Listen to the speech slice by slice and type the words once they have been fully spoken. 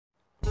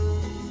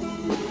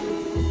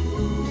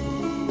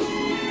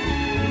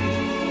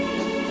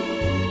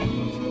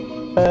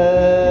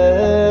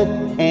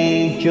Earth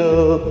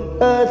angel,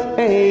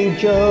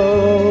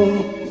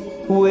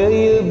 will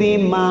you be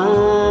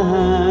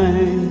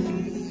mine?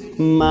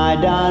 My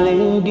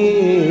darling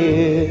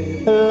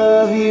dear,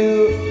 love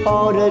you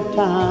all the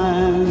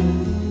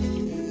time.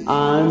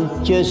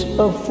 I'm just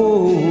a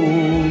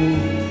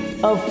fool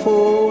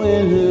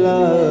in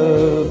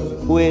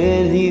love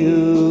with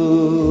you.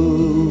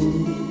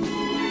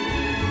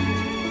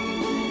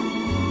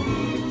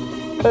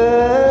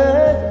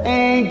 Earth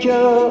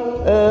angel,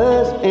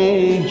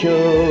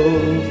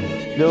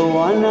 the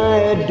one I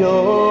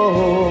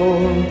adore,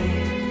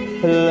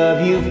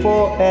 love you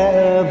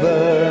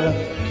forever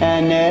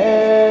and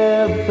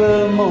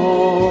evermore.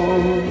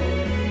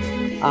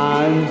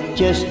 I'm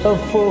just a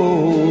fool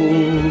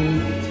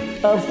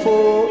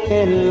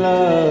in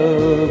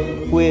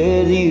love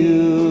with you.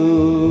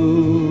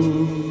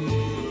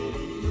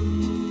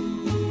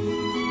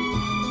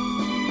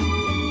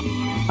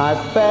 I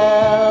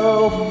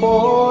fell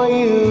for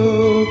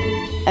you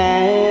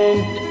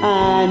and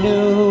I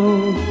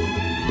knew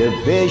the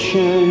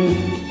vision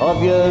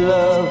of your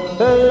love,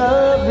 the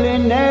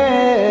loveliness.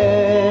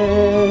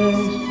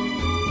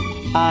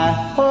 I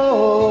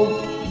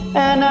hope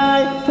and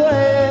I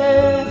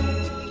pray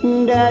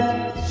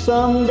that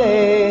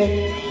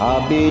someday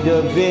I'll be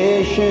the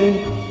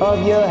vision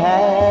of your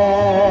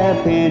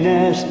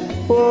happiness.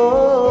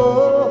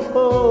 Oh,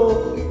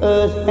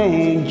 earth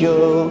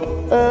angel,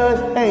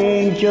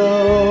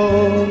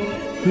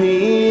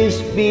 please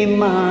be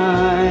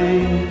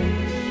mine.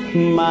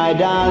 My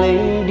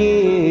darling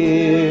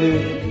dear,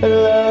 I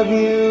love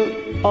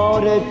you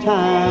all the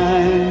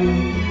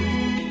time.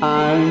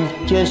 I'm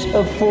just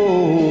a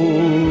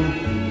fool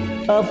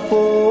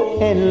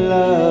in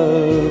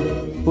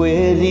love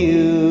with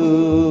you.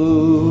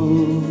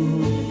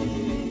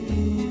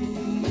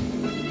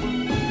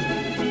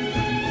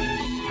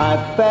 I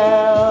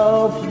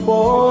fell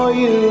for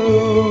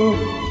you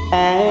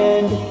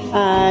and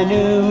I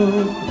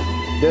knew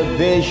the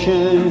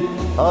vision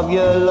of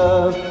your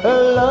love,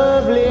 her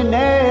loveliness.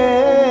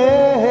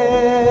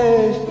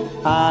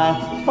 I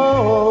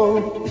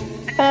hope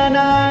and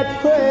I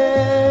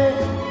pray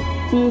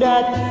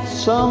that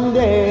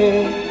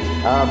someday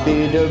I'll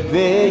be the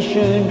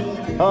vision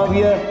of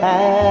your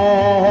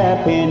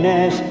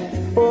happiness.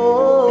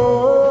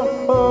 Oh,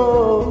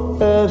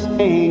 earth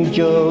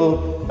angel,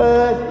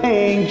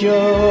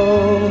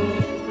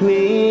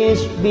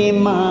 please be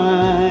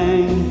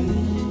mine.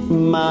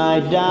 My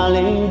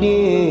darling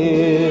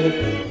dear,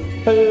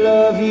 I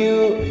love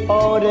you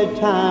all the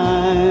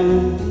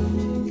time.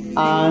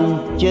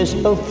 I'm just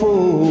a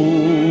fool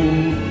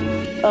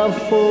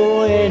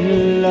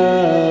in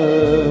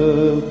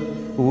love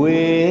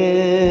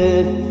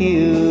with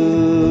you.